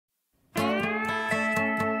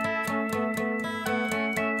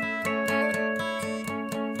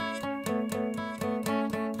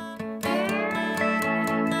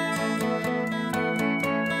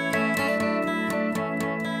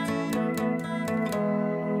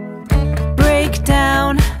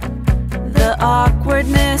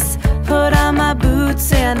boredness, put on my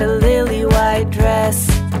boots and a lily white dress.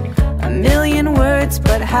 A million words,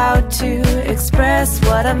 but how to express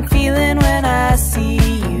what I'm feeling when I see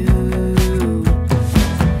you.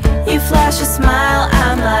 You flash a smile,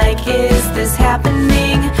 I'm like, is this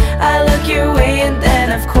happening? I look your way and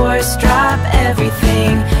then of course drop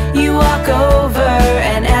everything. You walk over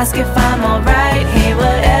and ask if I'm alright. Hey,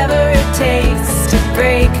 whatever it takes to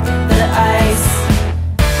break the ice.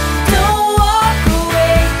 Don't walk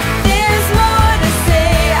away, there's more to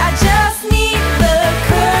say. I just need the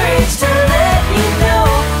courage to let you know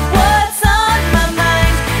what's on my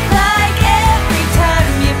mind. Like every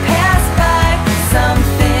time you pass by,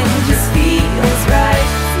 something just feels right.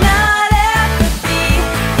 Not apathy,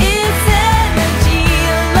 it's energy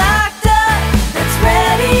locked up that's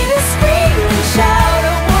ready to scream and shout.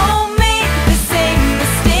 I won't make the same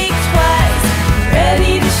mistake twice.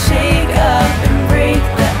 Ready to shake up and break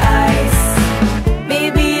the ice.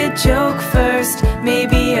 Maybe a joke first,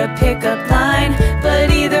 maybe a pickup line, but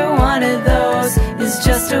either one of those is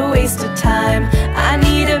just a waste of time. I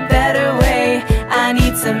need a better way, I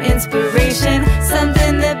need some inspiration,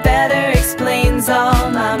 something that better explains all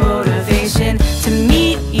my motivation. To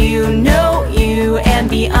meet you, know you, and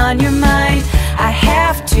be on your mind. I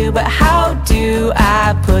have to, but how do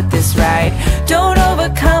I put this right? Don't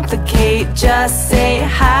overcomplicate, just say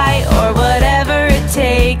hi or whatever it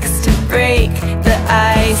takes to break the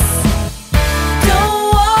ice. Don't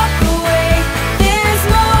walk away, there's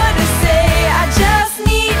more to say. I just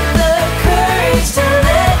need the courage to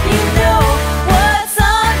let you know what's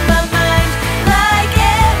on my mind. Like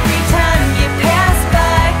every time you pass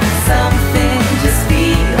by, something just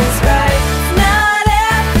feels right. Not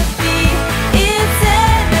apathy, it's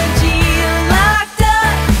energy locked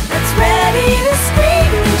up that's ready to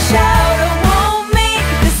scream and shout. I won't make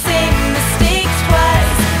the same mistakes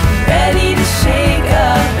twice. I'm ready to shake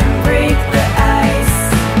up and break the ice.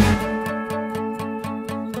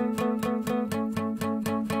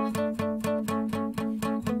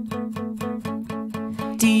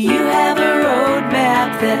 Do you have a roadmap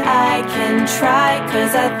that I can try?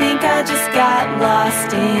 'Cause I think I just got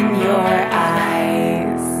lost in your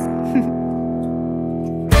eyes.